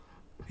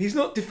He's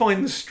not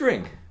defined the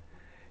string.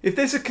 If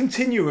there's a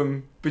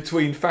continuum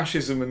between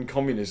fascism and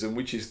communism,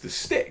 which is the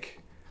stick,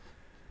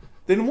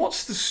 then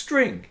what's the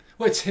string?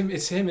 Well, it's him,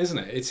 isn't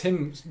it? It's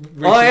him.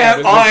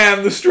 I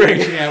am the string.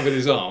 Reaching out with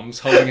his arms,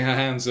 holding her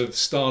hands of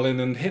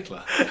Stalin and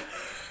Hitler.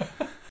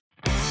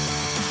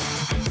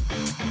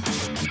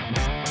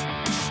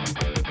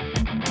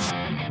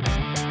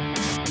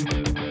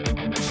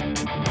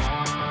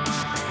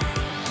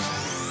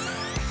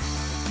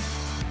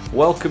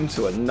 Welcome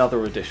to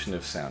another edition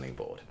of Sounding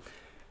Board.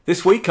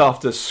 This week,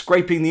 after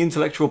scraping the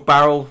intellectual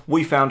barrel,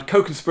 we found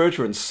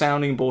co-conspirator and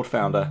Sounding Board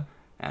founder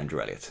Andrew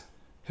Elliott.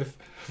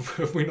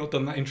 Have we not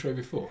done that intro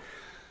before?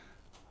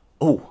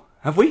 Oh,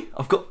 have we?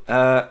 I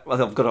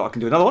can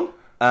do another one.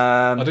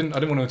 I didn't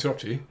want to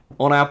interrupt you.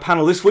 On our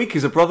panel this week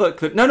is a brother.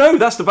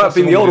 That's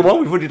the older one.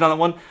 We've already done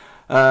that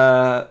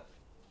one.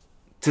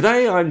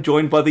 Today, I'm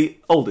joined by the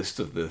oldest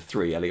of the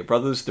three Elliott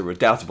brothers, the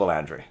redoubtable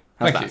Andrew.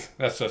 Thank you.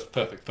 That's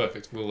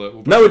perfect.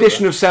 We'll no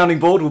edition of Sounding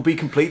Board will be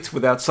complete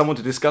without someone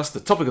to discuss the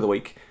topic of the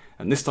week,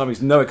 and this time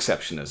is no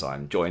exception as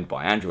I'm joined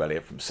by Andrew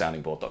Elliott from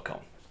soundingboard.com.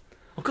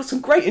 I've got some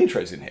great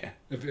intros in here.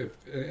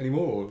 Any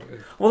more?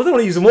 Well, I don't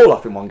want to use them all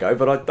up in one go,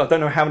 but I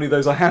don't know how many of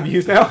those I have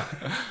used now.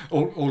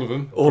 all of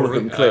them. All of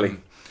them, clearly.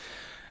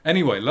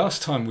 Anyway,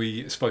 last time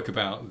we spoke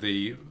about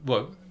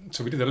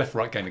so we did the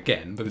left-right game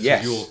again, but this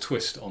is your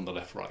twist on the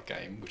left-right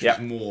game, which is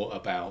more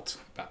about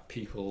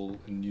people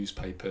and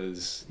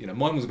newspapers. You know,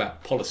 mine was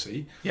about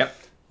policy. Yep.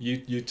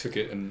 You took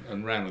it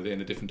and ran with it in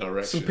a different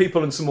direction. Some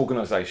people and some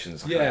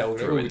organisations. Yeah, I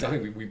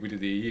think we did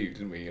the EU,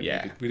 didn't we?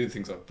 Yeah. We did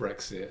things like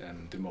Brexit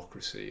and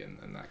democracy and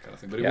that kind of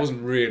thing. But it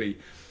wasn't really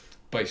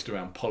based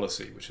around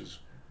policy, which is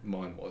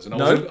mine was. And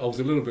I was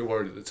a little bit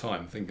worried at the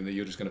time, thinking that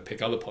you're just going to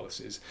pick other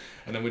policies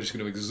and then we're just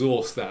going to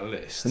exhaust that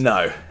list.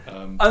 No.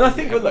 And I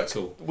think,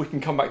 we can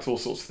come back to all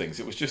sorts of things.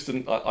 It was just,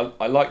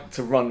 I like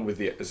to run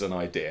with it as an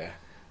idea.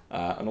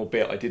 And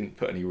albeit I didn't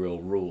put any real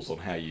rules on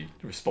how you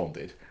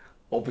responded,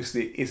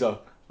 obviously it is a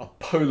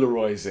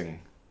polarising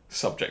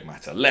subject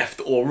matter, left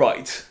or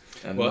right,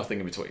 and nothing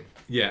in between.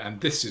 Yeah,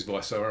 and this is why.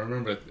 So I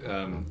remember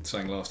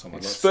saying last time,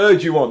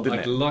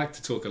 I'd like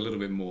to talk a little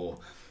bit more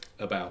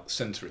about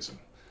centrism.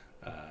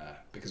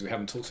 Because we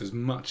haven't talked as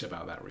much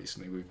about that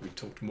recently. We've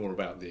talked more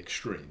about the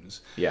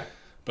extremes. Yeah.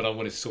 But I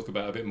wanted to talk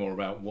about a bit more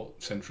about what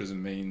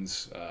centrism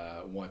means,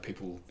 why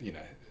people,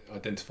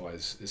 identify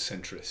as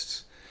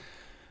centrists.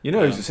 You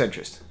know who's a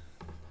centrist?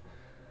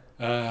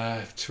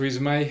 Theresa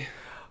May.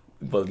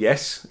 Well,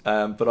 yes,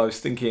 but I was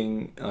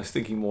thinking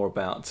more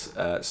about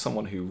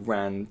someone who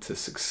ran to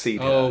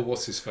succeed her. Oh,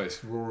 what's his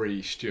face?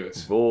 Rory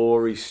Stewart.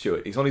 Rory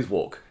Stewart. He's on his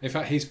walk. In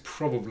fact, he's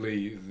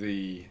probably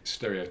the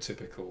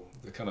stereotypical,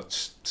 the kind of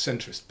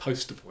centrist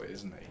poster boy,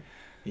 isn't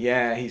he?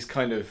 Yeah, he's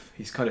kind of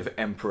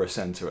emperor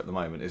centre at the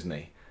moment, isn't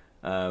he?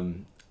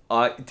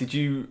 Did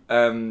you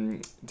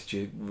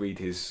read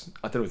his?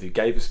 I don't know if he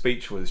gave a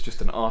speech or it was just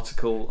an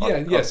article.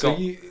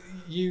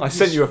 I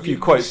sent you a few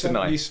quotes, didn't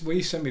I? You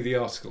sent me the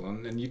article,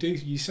 and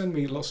you send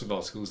me lots of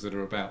articles that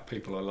are about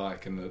people I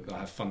like and that I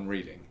have fun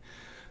reading.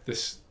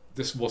 This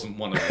wasn't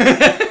one of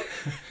them.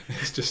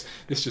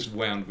 This just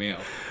wound me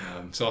up.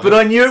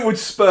 I knew it would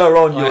spur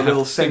on your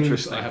little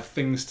centrist thing. I have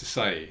things to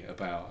say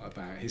about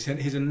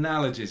his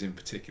analogies in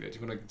particular. Do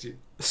you want to?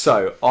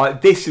 So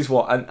this is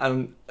what,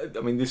 and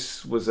I mean,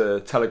 this was a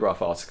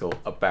Telegraph article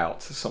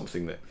about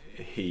something that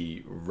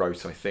he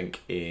wrote, I think,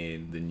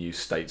 in the New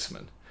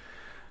Statesman.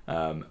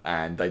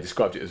 And they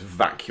described it as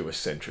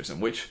vacuous centrism,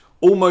 which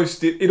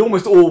it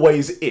almost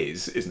always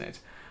is, isn't it?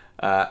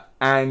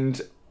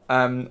 And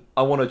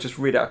I want to just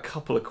read out a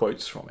couple of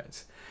quotes from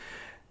it.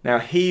 Now,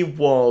 he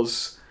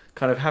was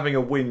kind of having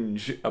a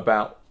whinge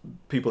about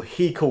people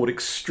he called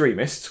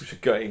extremists, which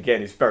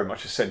again is very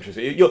much a centrist.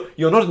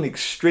 You're not an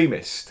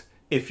extremist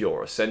if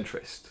you're a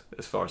centrist,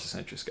 as far as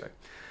the centrists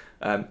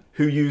go,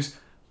 who use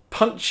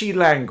punchy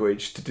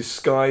language to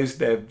disguise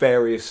their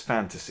various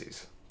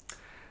fantasies.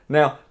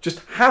 Now,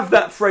 just have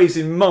that phrase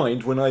in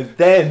mind when I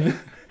then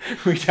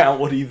read out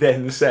what he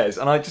then says,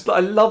 and I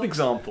love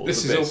examples.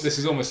 This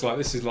is almost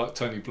like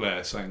Tony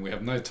Blair saying we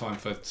have no time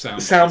for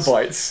sound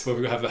bites, where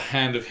we have the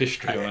hand of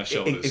history on our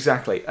shoulders.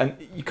 Exactly, and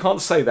you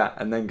can't say that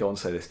and then go on and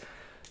say this.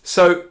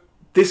 So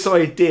this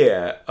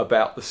idea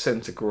about the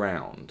centre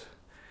ground,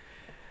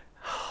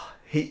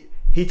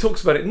 he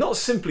talks about it not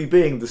simply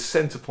being the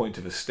centre point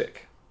of a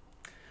stick,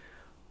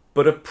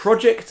 but a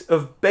project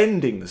of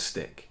bending the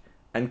stick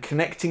and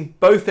connecting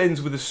both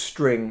ends with a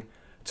string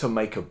to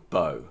make a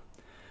bow.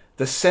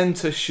 The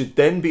centre should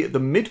then be at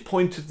the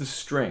midpoint of the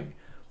string,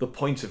 the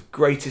point of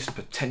greatest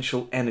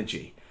potential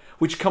energy,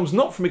 which comes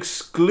not from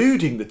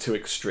excluding the two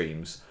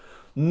extremes,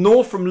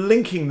 nor from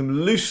linking them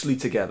loosely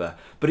together,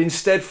 but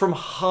instead from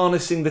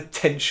harnessing the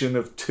tension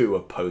of two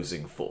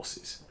opposing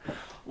forces.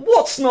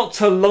 What's not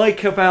to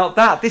like about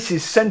that? This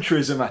is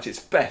centrism at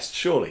its best,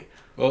 surely.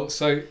 Well,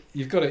 so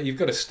you've got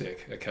a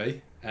stick,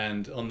 okay,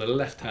 and on the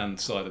left-hand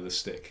side of the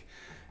stick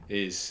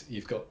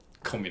you've got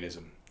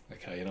communism,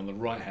 okay, and on the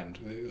right hand,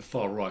 the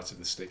far right of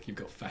the stick, you've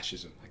got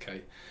fascism,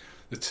 okay.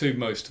 The two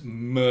most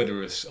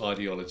murderous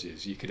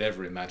ideologies you could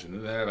ever imagine that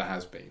there ever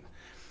has been.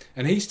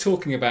 And he's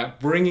talking about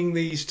bringing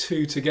these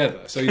two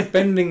together. So he's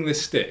bending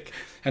this stick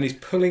and he's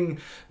pulling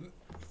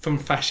from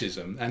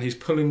fascism and he's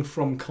pulling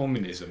from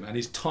communism and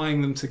he's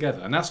tying them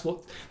together. And that's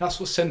what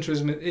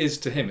centrism is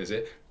to him, is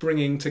it?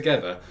 Bringing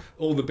together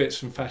all the bits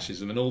from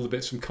fascism and all the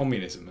bits from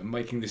communism and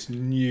making this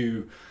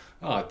new...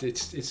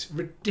 it's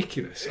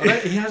ridiculous.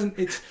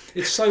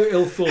 It's so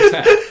ill thought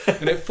out,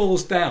 and it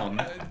falls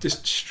down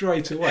just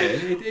straight away.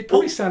 It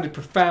probably sounded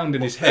profound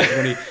in his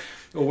head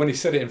when he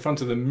said it in front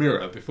of the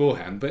mirror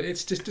beforehand, but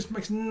it just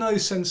makes no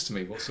sense to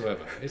me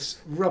whatsoever. It's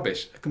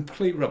rubbish,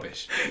 complete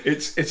rubbish.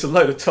 It's a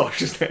load of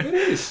tosh, isn't it? It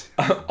is.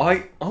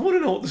 I want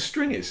to know what the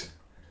string is.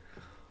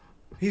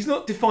 He's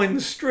not defined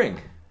the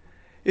string.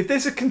 If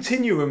there's a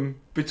continuum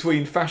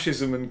between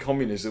fascism and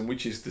communism,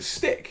 which is the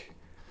stick,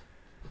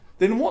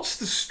 then what's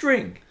the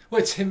string?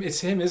 Well, it's him,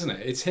 isn't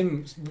it? It's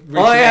him.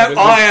 I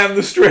am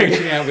the string.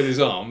 Reaching out with his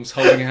arms,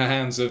 holding our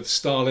hands of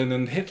Stalin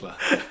and Hitler,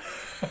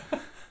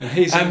 and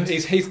he's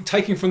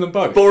taking from them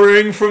both,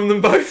 borrowing from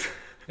them both.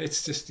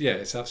 It's just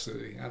it's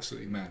absolutely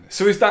madness.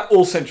 So is that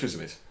all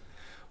centrism is?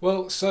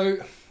 Well, so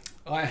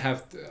I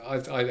have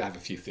a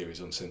few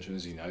theories on centrism,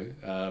 as you know,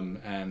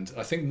 and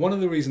I think one of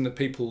the reasons that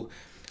people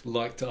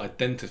like to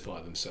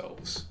identify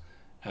themselves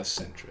as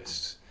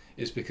centrists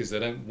is because they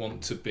don't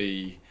want to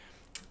be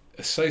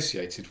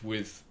associated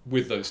with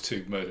those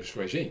two murderous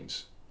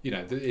regimes.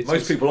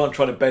 Most people aren't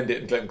trying to bend it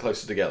and get them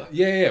closer together.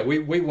 Yeah. We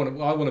want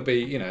to. I want to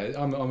be.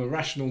 I'm a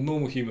rational,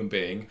 normal human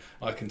being.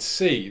 I can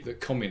see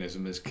that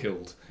communism has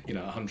killed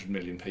 100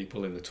 million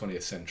people in the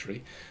 20th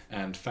century,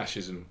 and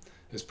fascism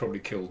has probably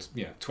killed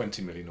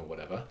 20 million or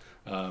whatever.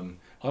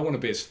 I want to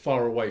be as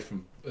far away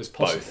as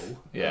possible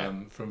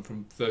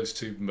from those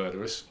two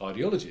murderous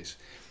ideologies.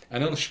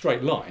 And on a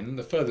straight line,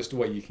 the furthest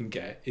away you can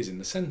get is in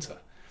the centre.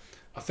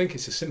 I think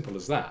it's as simple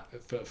as that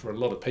for a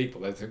lot of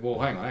people. They think, well,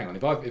 hang on.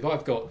 If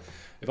I've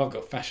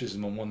got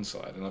fascism on one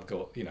side and I've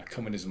got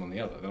communism on the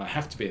other, then I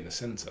have to be in the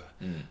centre.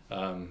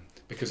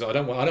 Because I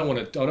don't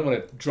want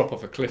to drop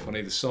off a cliff on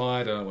either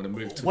side. I don't want to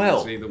move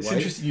towards either way. It's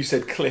interesting you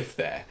said cliff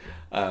there,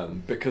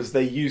 because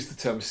they use the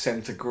term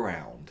centre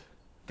ground,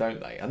 don't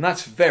they? And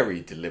that's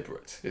very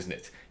deliberate, isn't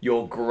it?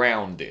 You're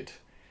grounded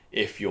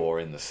if you're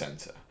in the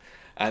centre,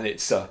 and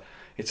it's a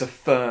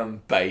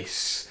firm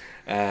base.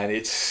 And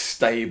it's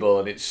stable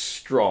and it's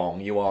strong.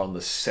 You are on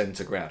the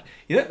centre ground.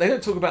 They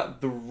don't talk about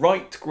the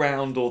right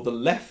ground or the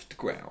left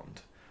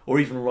ground, or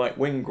even right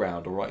wing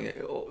ground,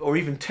 or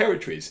even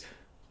territories.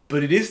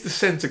 But it is the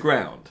centre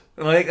ground,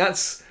 and I think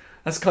that's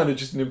kind of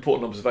just an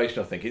important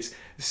observation. I think it's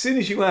as soon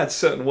as you add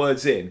certain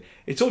words in,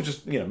 it's all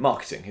just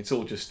marketing. It's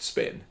all just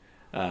spin.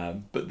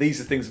 But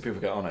these are things that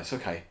people go, oh no, it's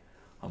okay.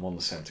 I'm on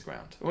the centre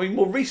ground. I mean,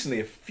 more recently,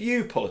 a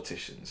few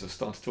politicians have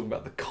started talking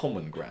about the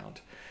common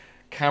ground.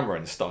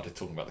 Cameron started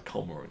talking about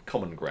the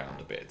common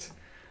ground a bit.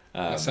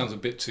 That sounds a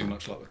bit too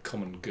much like the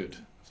common good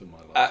for my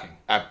liking.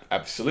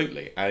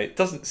 Absolutely, and it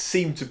doesn't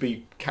seem to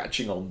be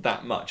catching on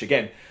that much.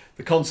 Again,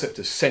 the concept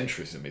of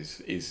centrism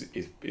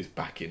is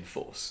back in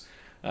force,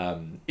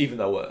 even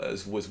though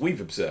as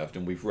we've observed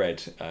and we've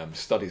read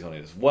studies on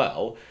it as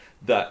well,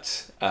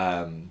 that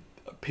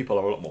people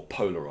are a lot more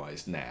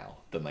polarised now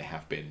than they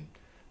have been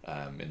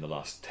in the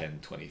last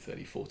 10, 20,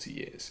 30, 40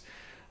 years.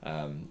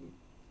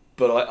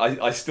 But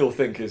I still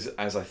think,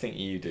 as I think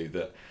you do,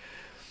 that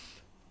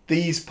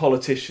these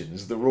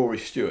politicians, the Rory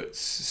Stewarts,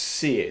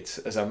 see it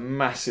as a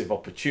massive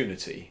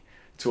opportunity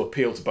to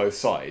appeal to both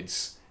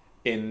sides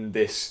in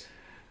this,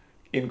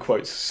 in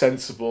quotes,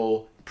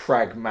 sensible,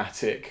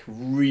 pragmatic,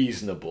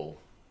 reasonable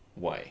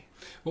way.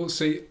 Well,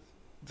 see,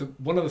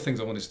 one of the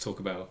things I wanted to talk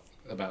about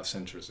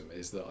centrism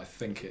is that I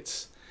think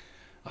it's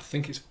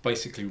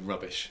basically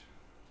rubbish,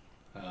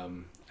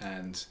 and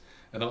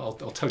I'll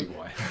tell you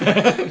why.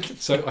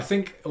 So I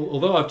think,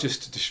 although I've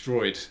just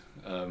destroyed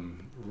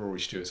Rory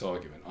Stewart's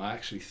argument, I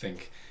actually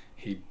think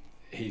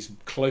he's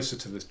closer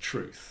to the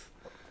truth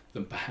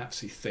than perhaps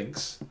he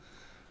thinks,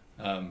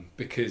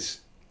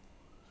 because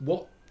I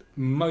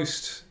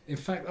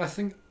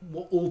think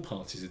what all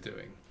parties are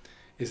doing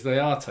is they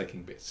are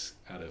taking bits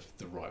out of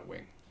the right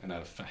wing and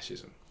out of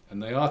fascism,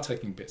 and they are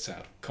taking bits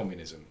out of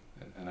communism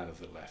and out of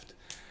the left,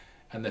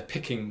 and they're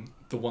picking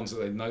the ones that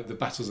they know, the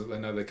battles that they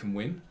know they can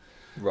win.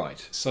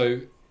 Right. So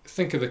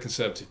think of the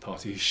Conservative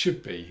Party, who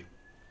should be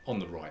on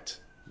the right,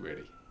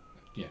 really,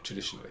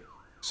 traditionally.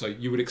 So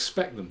you would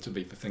expect them to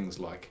be for things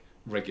like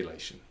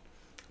regulation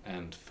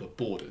and for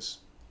borders,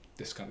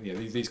 this kind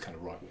of, these kind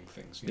of right wing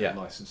things,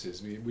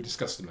 licenses. We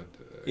discussed them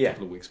a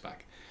couple of weeks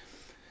back.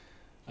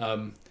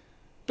 But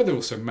they're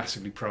also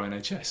massively pro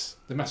NHS.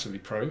 They're massively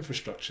pro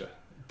infrastructure.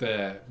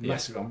 They're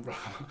massive. I've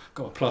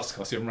got a plaster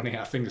cast here. I'm running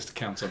out of fingers to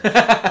count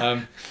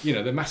on.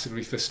 They're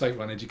massively for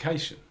state-run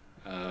education.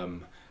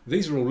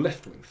 These are all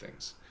left-wing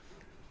things.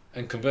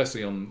 And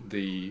conversely, on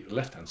the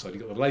left-hand side,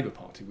 you've got the Labour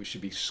Party, which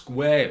should be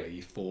squarely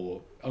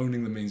for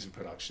owning the means of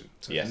production,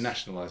 so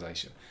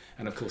nationalisation.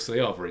 And of course, they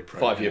are very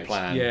pro 5-year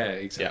plan. Yeah,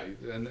 exactly.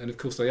 Yeah. And of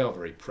course, they are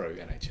very pro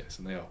NHS,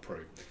 and they are pro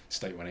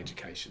state-run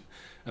education,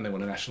 and they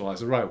want to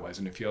nationalise the railways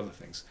and a few other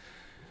things.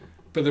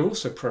 But they're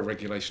also pro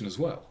regulation as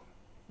well.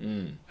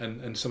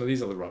 and some of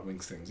these other right wing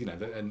things,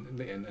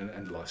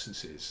 and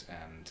licenses,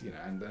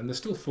 and they're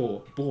still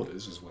for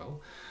borders as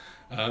well.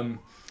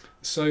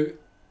 So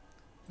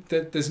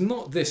there's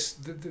not this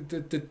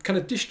the kind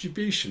of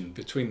distribution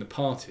between the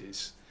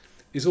parties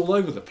is all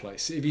over the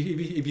place. If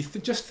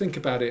you just think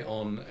about it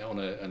on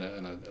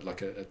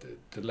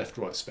the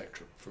left-right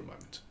spectrum for a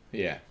moment.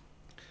 Yeah.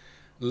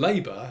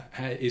 Labour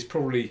is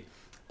probably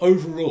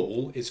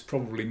overall it's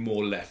probably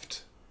more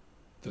left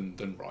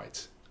than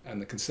right,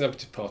 and the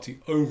Conservative Party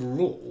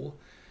overall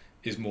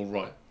is more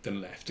right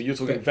than left. But you're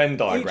talking Venn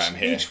diagram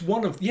here. Each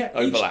one of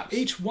overlaps.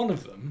 Each one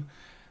of them.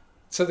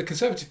 So the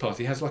Conservative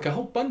Party has like a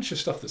whole bunch of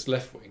stuff that's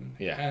left wing,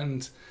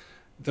 and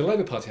the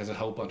Labour Party has a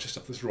whole bunch of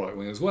stuff that's right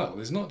wing as well.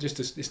 It's not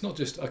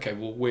just okay.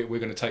 Well, we're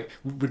going to take,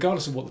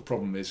 regardless of what the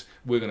problem is,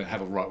 we're going to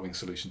have a right wing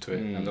solution to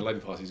it, and the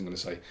Labour Party isn't going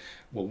to say,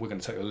 well, we're going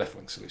to take a left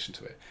wing solution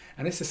to it.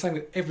 And it's the same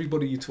with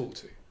everybody you talk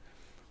to.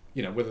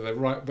 Whether they're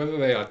right, whether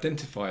they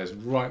identify as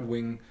right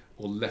wing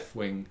or left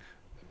wing,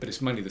 but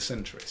it's mainly the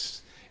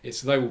centrists.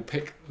 They will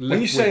pick.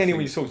 When you say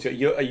anyone you talk to,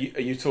 are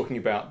you talking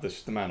about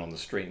the man on the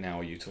street now?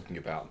 Or are you talking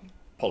about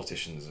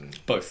politicians and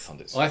both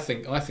pundits? I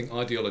think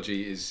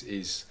ideology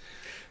is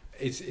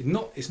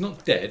it's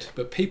not dead,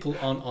 but people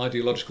aren't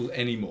ideological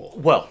anymore.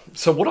 Well,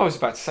 so what I was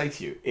about to say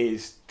to you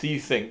is, do you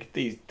think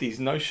these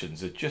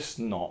notions are just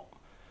not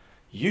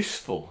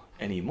useful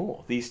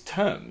anymore? These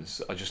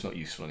terms are just not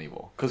useful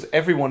anymore because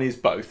everyone is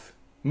both.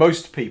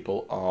 Most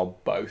people are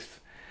both,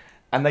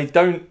 and they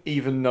don't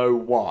even know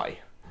why,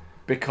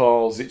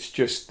 because it's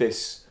just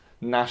this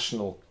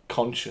national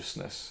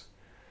consciousness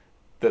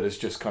that has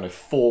just kind of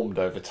formed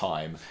over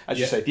time. As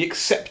you say, the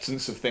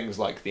acceptance of things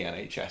like the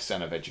NHS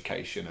and of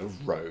education,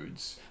 of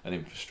roads and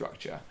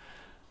infrastructure.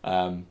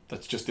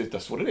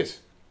 That's what it is.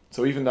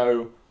 So even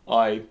though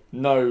I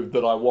know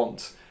that I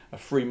want a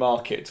free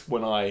market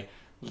when I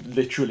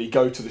literally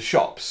go to the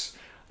shops,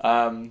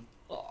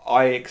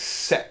 I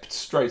accept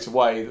straight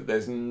away that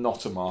there's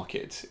not a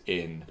market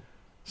in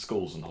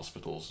schools and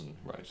hospitals and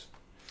roads.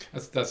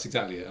 That's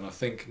exactly it. And I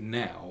think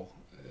now,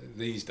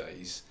 these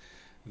days,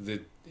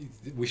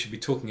 we should be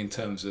talking in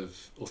terms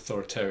of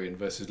authoritarian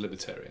versus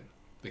libertarian,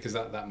 because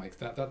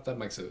that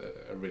makes a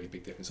really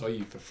big difference. Are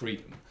you for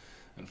freedom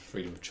and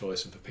freedom of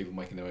choice and for people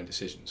making their own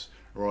decisions,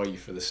 or are you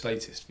for the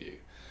statist view?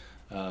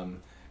 And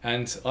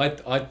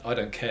I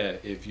don't care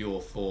if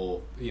you're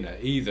for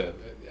either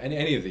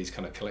any of these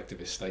kind of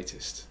collectivist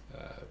statist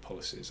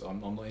policies.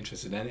 I'm not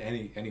interested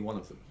in any one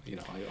of them.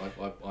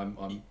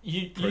 I'm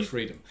pro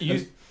freedom.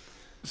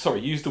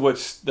 Sorry, you used the word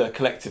the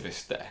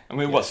collectivist there. I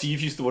mean, what? So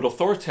you've used the word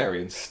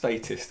authoritarian,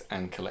 statist,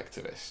 and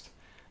collectivist,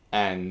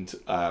 and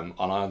I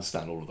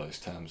understand all of those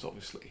terms,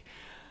 obviously.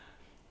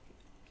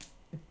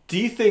 Do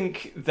you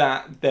think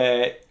that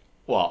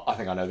well, I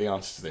think I know the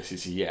answer to this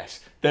is yes.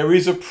 There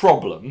is a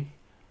problem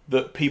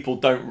that people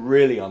don't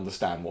really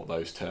understand what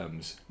those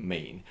terms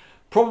mean.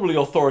 Probably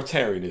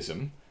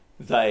authoritarianism.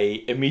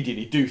 They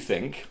immediately do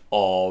think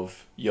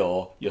of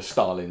your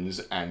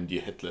Stalins and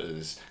your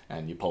Hitlers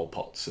and your Pol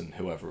Pots and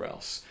whoever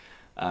else.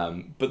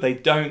 But they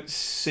don't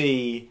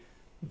see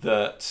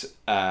that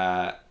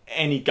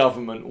any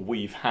government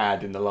we've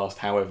had in the last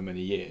however many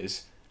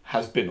years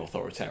has been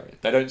authoritarian.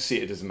 They don't see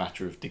it as a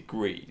matter of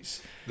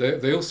degrees.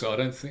 They also, I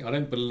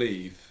don't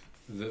believe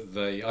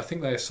that I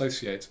think they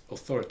associate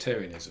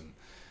authoritarianism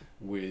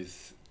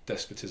with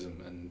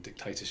despotism and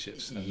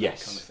dictatorships and that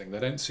kind of thing.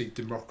 They don't see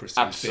democracy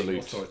as being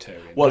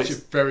authoritarian, which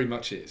it very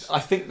much is. I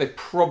think they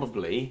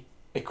probably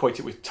equate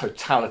it with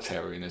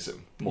totalitarianism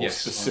more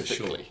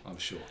specifically. I'm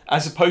sure.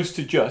 As opposed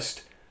to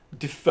just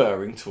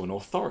deferring to an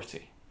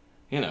authority.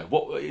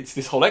 It's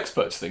this whole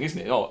experts thing,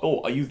 isn't it? Oh,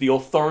 are you the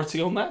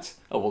authority on that?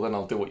 Oh, well, then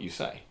I'll do what you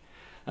say.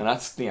 And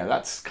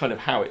that's kind of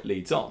how it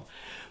leads on.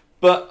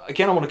 But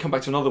again, I want to come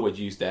back to another word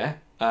used there,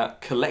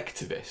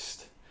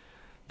 collectivist.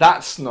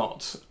 That's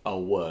not a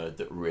word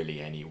that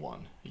really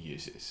anyone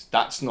uses.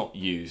 That's not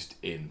used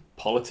in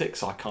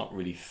politics. I can't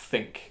really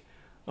think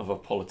of a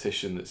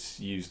politician that's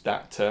used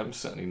that term,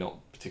 certainly not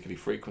particularly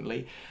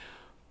frequently.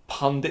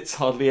 Pundits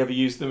hardly ever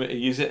use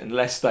it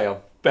unless they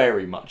are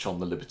very much on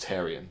the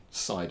libertarian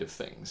side of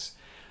things.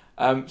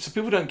 So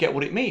people don't get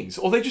what it means.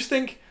 Or they just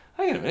think,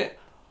 hang on a minute,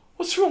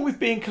 what's wrong with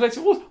being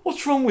collective?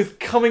 What's wrong with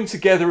coming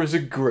together as a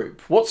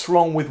group? What's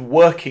wrong with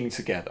working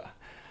together?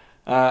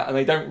 And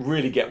they don't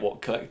really get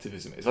what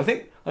collectivism is. I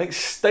think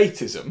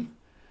statism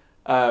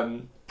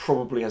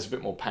probably has a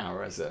bit more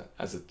power as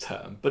a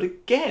term. But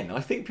again, I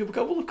think people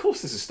go, well, of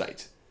course there's a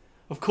state.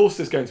 Of course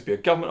there's going to be a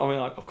government. I mean,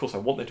 of course I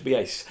want there to be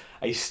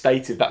a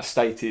state if that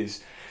state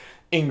is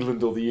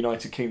England or the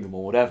United Kingdom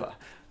or whatever.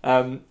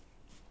 But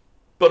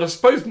I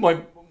suppose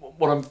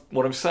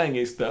what I'm saying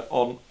is that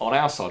on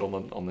our side,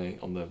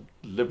 on the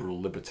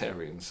liberal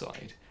libertarian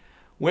side,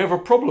 we have a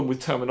problem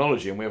with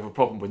terminology, and we have a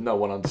problem with no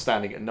one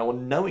understanding it and no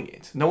one knowing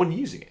it, no one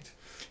using it.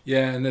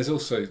 Yeah, and there's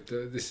also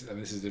this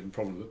is a different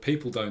problem. But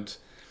people don't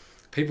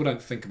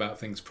think about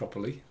things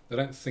properly. They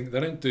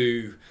don't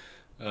do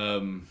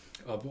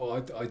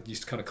I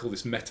used to kind of call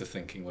this meta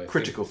thinking, where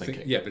critical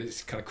thinking. Yeah, but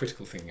it's kind of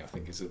critical thinking. I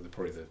think is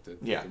probably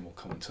the more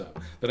common term.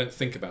 They don't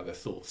think about their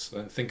thoughts. They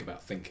don't think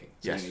about thinking.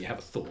 So you have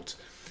a thought,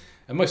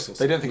 and most thoughts.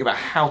 They don't think about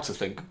how to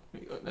think,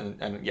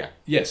 and yeah.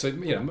 Yeah, so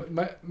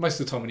most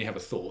of the time when you have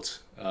a thought,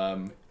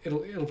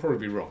 it'll probably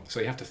be wrong. So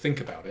you have to think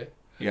about it,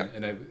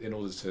 in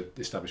order to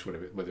establish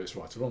whether it's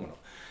right or wrong or not.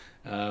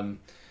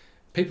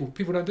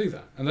 People don't do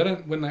that, and they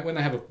don't when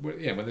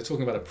they're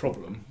talking about a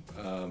problem.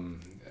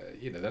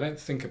 They don't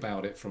think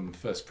about it from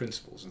first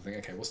principles and think,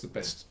 okay, what's the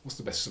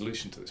best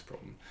solution to this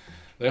problem?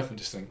 They often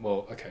just think,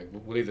 well, okay,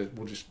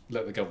 we'll just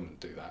let the government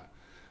do that,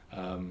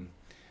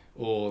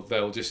 or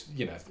they'll just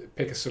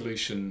pick a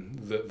solution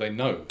that they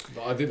know.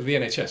 I did the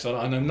NHS.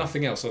 I know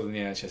nothing else other than the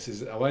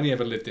NHS. I've only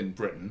ever lived in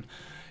Britain.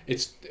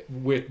 It's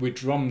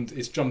drummed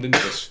into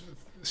us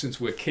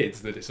since we're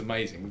kids that it's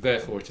amazing.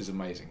 Therefore, it is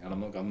amazing, and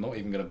I'm not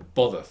even going to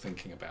bother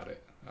thinking about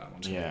it. I'm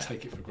just going to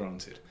take it for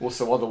granted.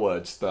 Also, other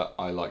words that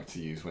I like to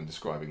use when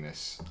describing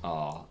this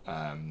are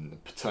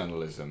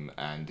paternalism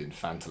and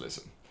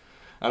infantilism.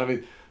 And I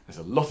mean, there's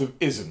a lot of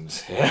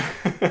isms here.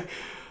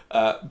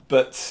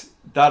 But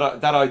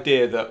that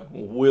idea that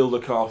we'll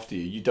look after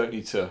you, you don't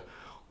need to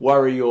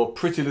worry your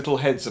pretty little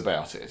heads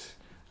about it,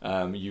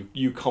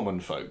 you common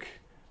folk,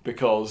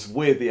 because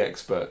we're the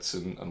experts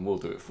and we'll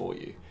do it for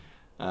you.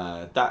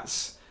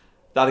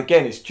 That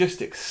again is just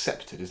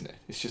accepted, isn't it?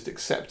 It's just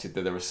accepted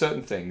that there are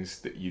certain things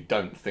that you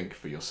don't think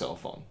for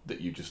yourself on,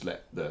 that you just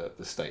let the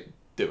state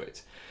do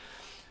it.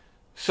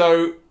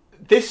 So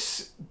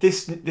this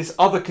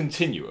other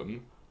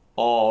continuum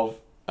of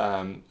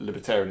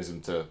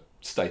libertarianism to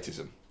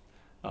statism,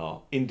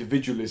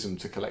 individualism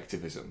to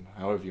collectivism,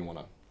 however you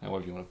want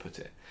to put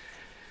it.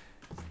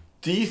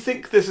 Do you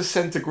think there's a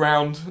centre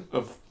ground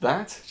of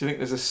that? Do you think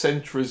there's a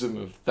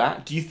centrism of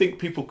that? Do you think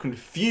people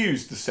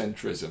confuse the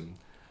centrism,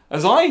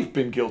 as I've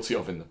been guilty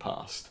of in the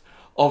past,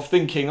 of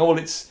thinking, oh, well,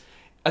 it's,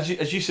 as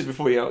you said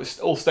before,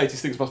 all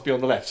statist things must be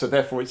on the left, so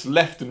therefore it's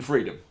left and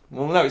freedom.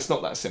 Well, no, it's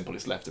not that simple.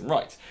 It's left and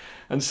right.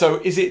 And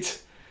so is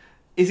it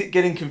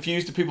getting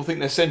confused? Do people think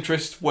they're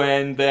centrist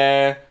when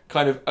they're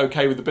kind of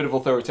okay with a bit of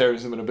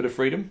authoritarianism and a bit of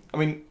freedom? I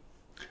mean,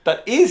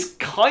 that is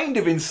kind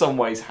of in some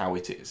ways how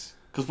it is.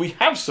 Because we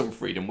have some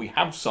freedom, we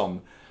have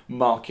some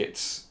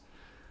markets,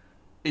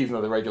 even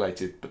though they're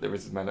regulated, but there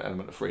is an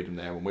element of freedom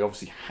there, and we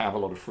obviously have a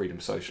lot of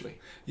freedom socially.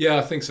 Yeah,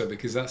 I think so,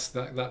 because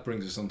that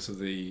brings us onto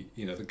the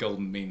the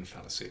golden mean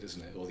fallacy,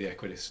 doesn't it, or the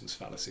equidistance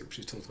fallacy, which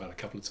we've talked about a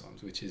couple of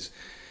times, which is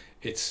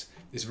it's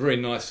very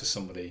nice for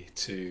somebody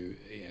to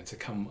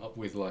come up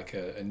with like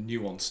a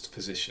nuanced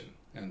position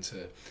and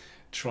to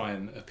try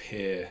and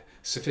appear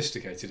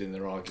sophisticated in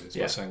their arguments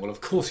by saying, well,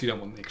 of course you don't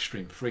want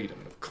extreme freedom,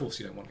 and of course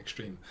you don't want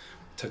extreme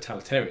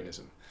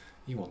totalitarianism.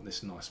 You want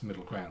this nice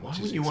middle ground. Why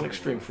wouldn't you want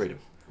extreme freedom?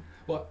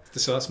 Well,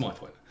 so that's my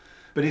point.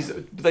 But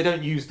they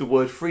don't use the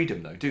word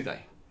freedom, though, do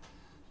they?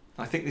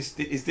 I think is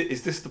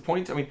this the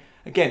point? I mean,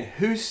 again,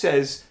 who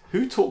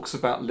talks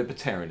about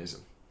libertarianism,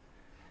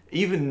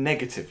 even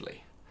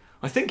negatively?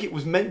 I think it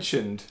was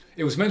mentioned.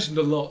 It was mentioned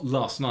a lot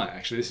last night.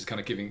 Actually, this is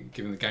kind of giving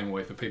the game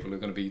away for people who are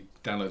going to be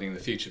downloading in the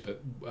future.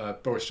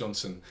 But Boris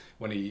Johnson,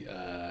 when he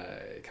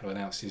kind of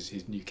announced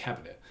his new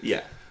cabinet,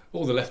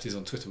 all the lefties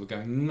on Twitter were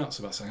going nuts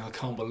about saying, I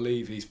can't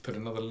believe he's put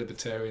another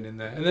libertarian in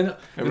there. And then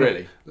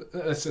really,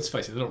 let's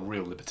face it, they're not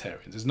real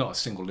libertarians. There's not a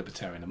single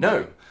libertarian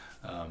among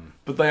them.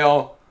 But they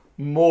are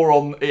more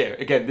on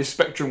again this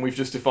spectrum we've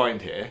just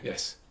defined here.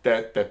 Yes,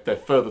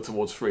 they're further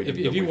towards freedom.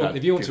 If you want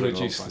to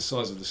reduce the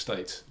size of the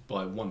state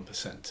by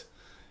 1%,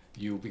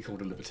 you'll be called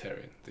a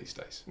libertarian these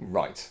days.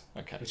 Right.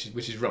 Okay.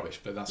 Which is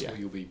rubbish, but that's what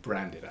you'll be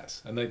branded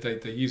as, and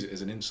they use it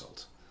as an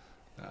insult.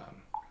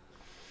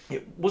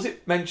 Was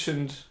it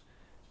mentioned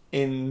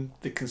in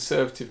the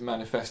Conservative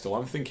Manifesto?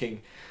 I'm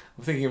thinking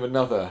of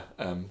another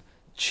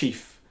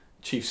chief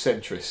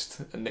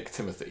centrist, Nick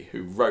Timothy,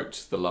 who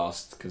wrote the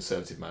last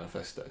Conservative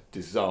Manifesto,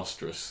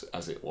 disastrous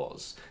as it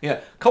was.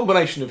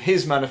 Combination of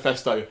his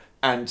manifesto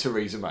and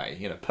Theresa May.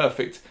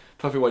 Perfect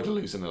way to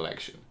lose an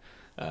election,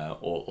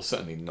 or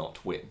certainly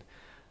not win.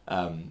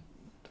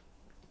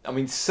 I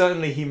mean,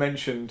 certainly he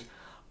mentioned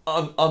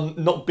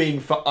not being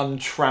for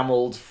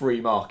untrammeled free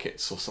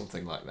markets or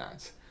something like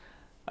that.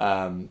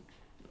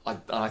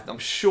 I'm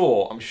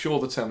sure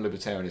the term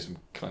libertarianism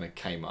kind of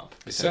came up.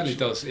 It certainly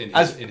does in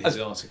his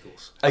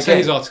articles. I say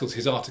his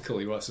article,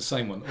 he writes the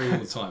same one all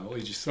the time. Or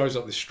he just throws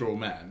up this straw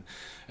man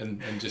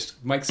and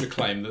just makes the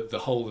claim that the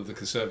whole of the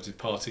Conservative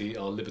Party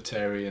are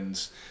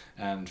libertarians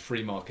and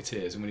free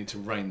marketeers and we need to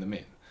rein them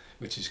in,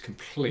 which is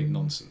complete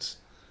nonsense.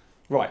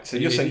 Right, so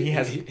you're saying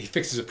he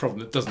fixes a problem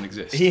that doesn't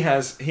exist. He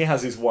has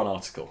his one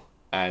article,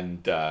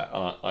 and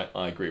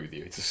I agree with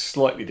you. It's a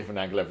slightly different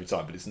angle every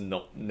time, but it's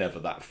never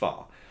that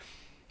far.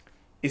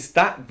 Is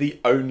that the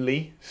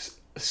only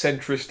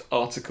centrist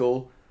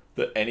article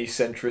that any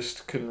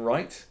centrist can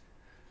write?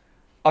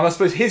 I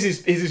suppose his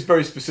is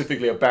very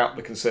specifically about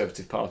the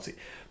Conservative Party.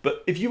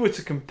 But if you were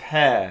to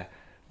compare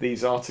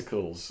these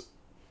articles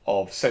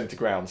of centre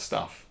ground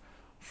stuff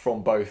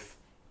from both,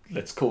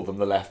 let's call them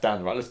the left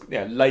and the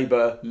right,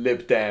 Labour,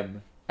 Lib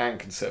Dem, and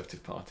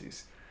Conservative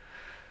parties,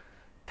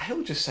 they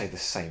all just say the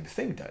same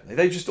thing, don't they?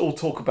 They just all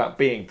talk about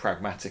being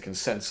pragmatic and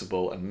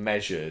sensible and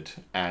measured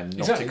and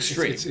not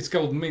extreme. It's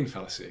golden mean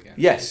fallacy again.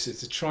 Yes.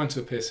 It's trying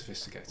to appear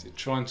sophisticated,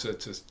 trying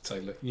to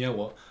say, look, you know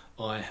what?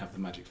 I have the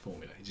magic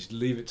formula. You just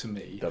leave it to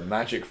me. The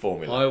magic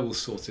formula. I will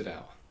sort it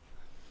out.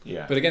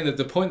 Yeah. But again,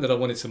 the point that I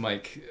wanted to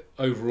make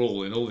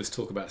overall in all this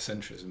talk about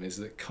centrism is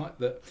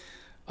that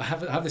I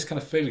have this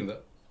kind of feeling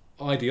that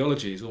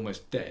ideology is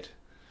almost dead.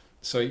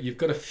 So you've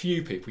got a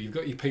few people. You've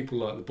got your people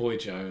like the Boy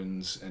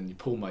Jones and your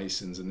Paul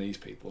Masons and these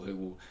people who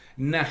will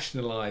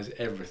nationalise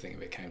everything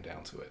if it came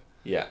down to it.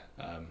 Yeah.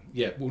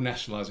 We'll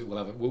nationalise it.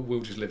 We'll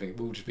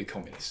just be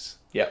communists.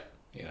 Yeah.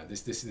 You know,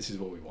 this is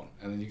what we want.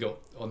 And then you got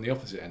on the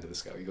opposite end of the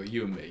scale, you got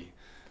you and me,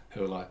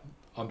 who are like,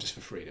 I'm just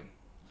for freedom.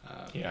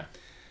 Yeah.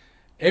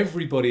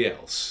 Everybody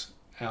else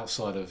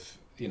outside of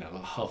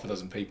like half a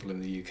dozen people in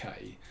the UK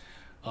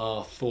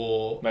are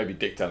for maybe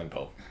Dick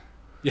Delingpole.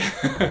 Yeah.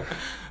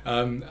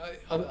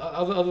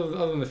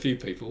 Other than a few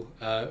people,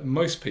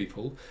 most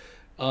people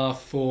are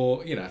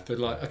for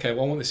like, okay,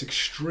 well, I want this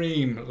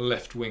extreme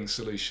left-wing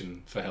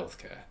solution for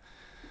healthcare,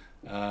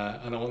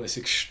 and I want this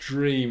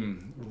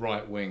extreme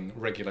right-wing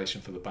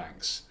regulation for the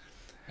banks,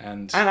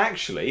 and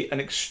actually an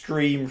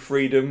extreme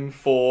freedom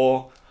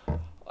for,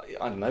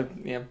 I don't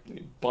know,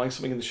 buying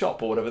something in the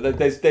shop or whatever.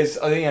 There's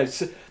I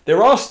think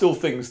there are still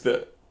things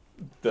that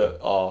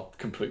are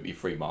completely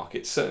free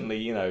markets.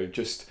 Certainly,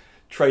 just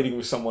trading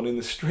with someone in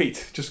the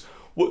street.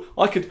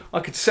 I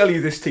could sell you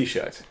this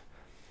T-shirt.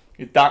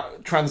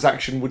 That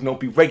transaction would not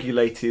be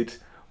regulated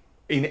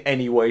in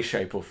any way,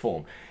 shape, or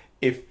form.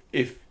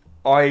 If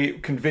I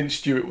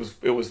convinced you it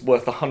was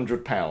worth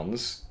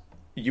 £100,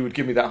 you would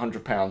give me that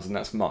 £100 and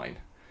that's mine.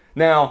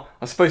 Now,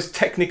 I suppose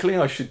technically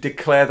I should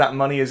declare that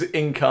money as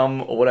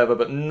income or whatever,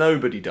 but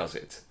nobody does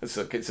it. It's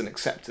an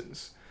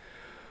acceptance.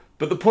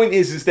 But the point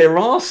is there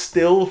are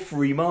still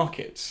free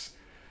markets.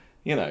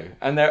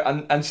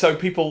 And so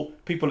people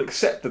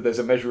accept that there's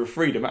a measure of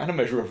freedom and a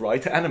measure of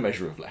right and a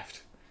measure of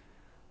left,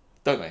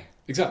 don't they?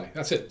 Exactly,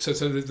 that's it. So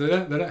they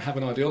don't have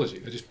an ideology.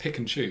 They just pick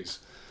and choose.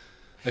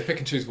 They pick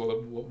and choose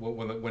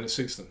when it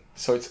suits them.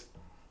 So it's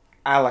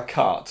a la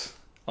carte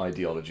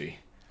ideology.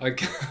 I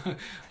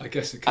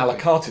guess it could a la be.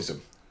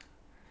 cartism.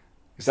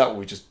 Is that what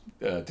we just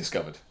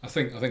discovered? I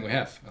think we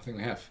have.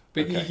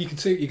 But okay. you can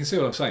see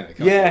what I'm saying. Can't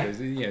Yeah.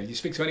 You? You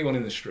speak to anyone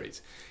in the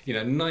street.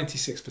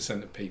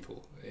 96% of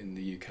people in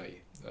the UK,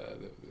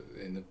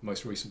 in the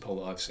most recent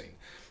poll that I've seen,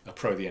 are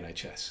pro the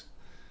NHS.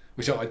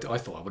 Which I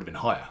thought I would have been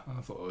higher.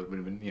 I thought it would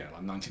have been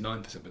like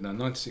 99%, but now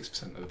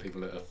 96% of the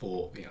people are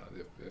for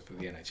for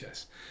the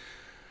NHS.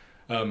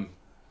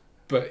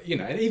 But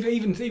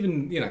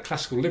even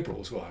classical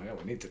liberals, well,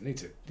 we need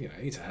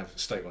to have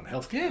state-run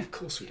healthcare. Yeah, of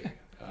course we do.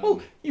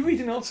 Well, you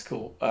read an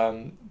article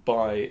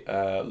by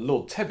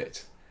Lord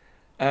Tebbit,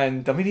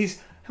 and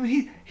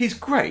he's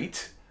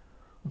great,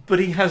 but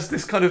he has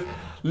this kind of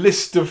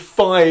list of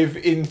 5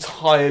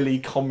 entirely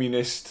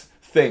communist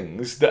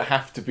things that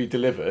have to be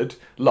delivered,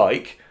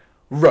 like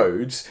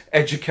roads,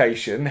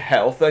 education,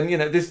 health, and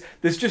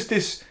there's just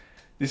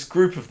this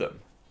group of them.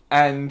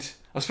 And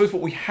I suppose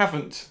what we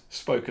haven't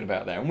spoken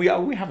about there, and we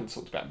haven't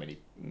talked about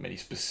many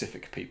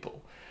specific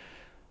people,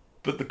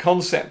 but the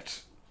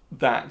concept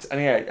that,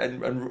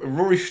 and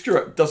Rory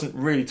Stewart doesn't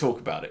really talk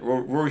about it.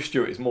 Rory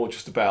Stewart is more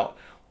just about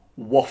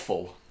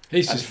waffle.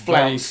 He's and just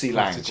flouncy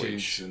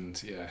language.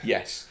 And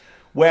Yes.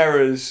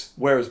 Whereas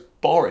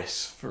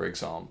Boris, for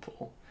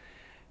example,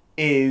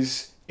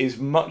 is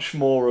much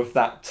more of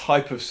that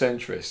type of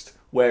centrist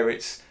where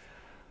it's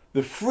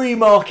the free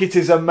market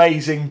is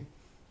amazing,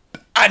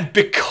 and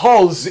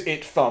because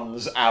it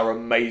funds our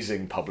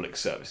amazing public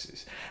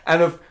services.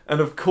 And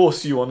of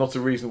course you are not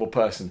a reasonable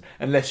person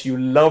unless you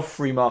love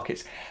free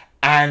markets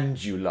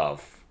and you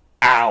love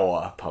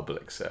our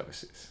public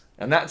services.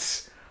 And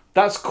that's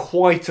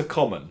quite a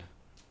common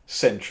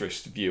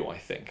centrist view, I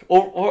think.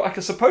 Or I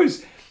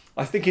suppose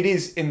I think it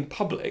is in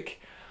public.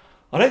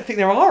 I don't think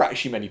there are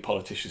actually many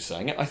politicians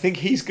saying it. I think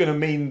he's going to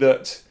mean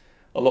that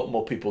a lot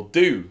more people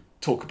do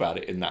talk about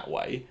it in that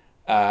way.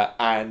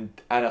 And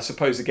I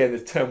suppose, again, the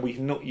term we've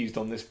not used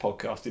on this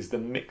podcast is the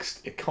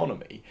mixed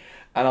economy.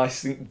 And I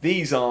think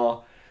these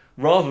are,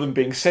 rather than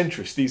being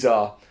centrist, these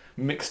are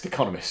mixed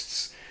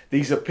economists.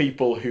 These are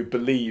people who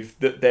believe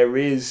that there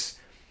is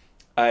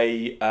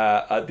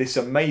this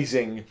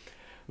amazing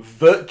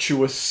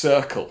virtuous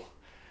circle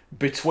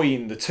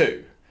between the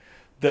two.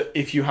 That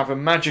if you have a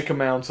magic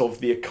amount of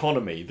the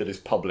economy that is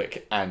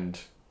public and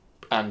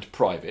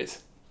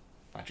private,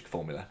 magic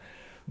formula,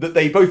 that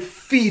they both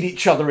feed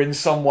each other in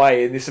some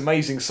way in this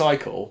amazing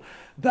cycle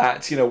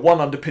that one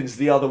underpins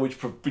the other,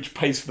 which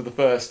pays for the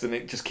first, and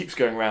it just keeps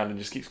going around and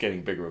just keeps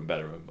getting bigger and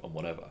better and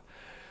whatever.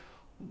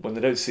 When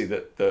they don't see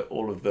that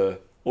all of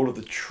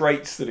the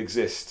traits that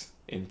exist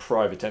in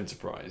private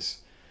enterprise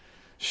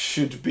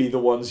should be the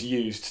ones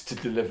used to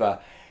deliver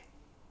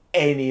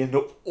any and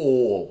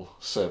all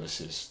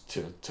services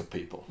to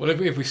people. Well,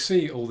 if we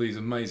see all these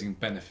amazing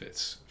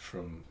benefits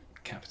from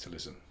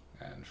capitalism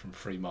and from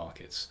free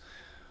markets,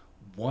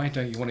 why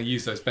don't you want to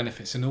use those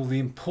benefits in all the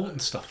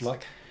important stuff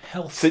like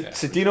health?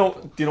 So do you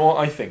know what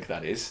I think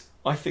that is?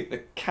 I think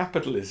that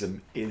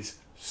capitalism is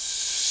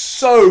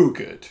so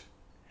good.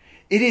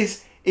 It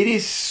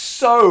is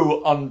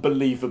so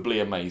unbelievably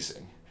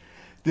amazing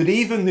that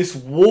even this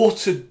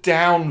watered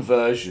down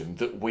version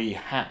that we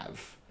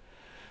have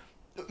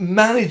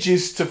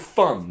manages to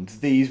fund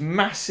these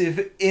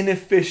massive,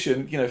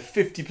 inefficient,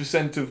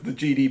 50% of the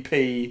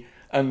GDP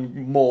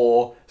and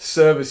more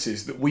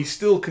services that we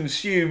still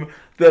consume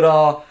that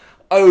are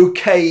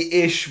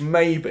okay-ish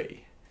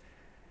maybe.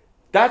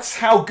 That's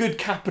how good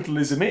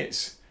capitalism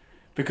is.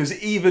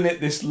 Because even at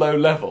this low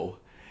level,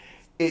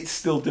 it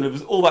still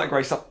delivers all that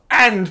great stuff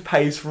and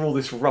pays for all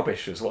this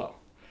rubbish as well.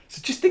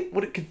 So just think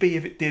what it could be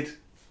if it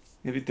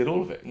did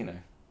all of it,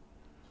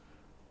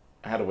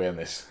 How do we end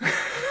this?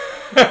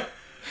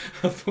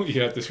 I thought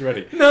you had this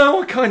ready.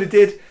 No, I kind of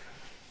did.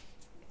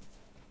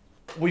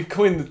 We've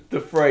coined the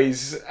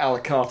phrase a la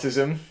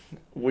cartism.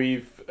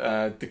 We've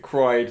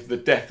decried the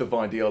death of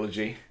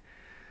ideology.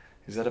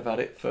 Is that about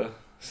it for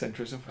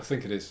centrism? I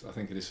think it is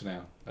for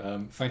now.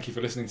 Thank you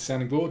for listening to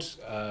Sounding Board.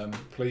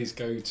 Please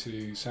go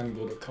to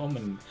soundingboard.com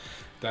and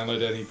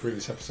download any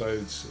previous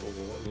episodes,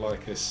 or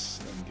like us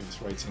and give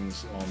us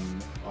ratings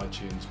on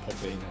iTunes,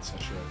 Podbean,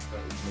 etc.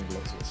 That would mean a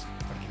lot to us.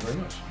 Thank you very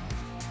much.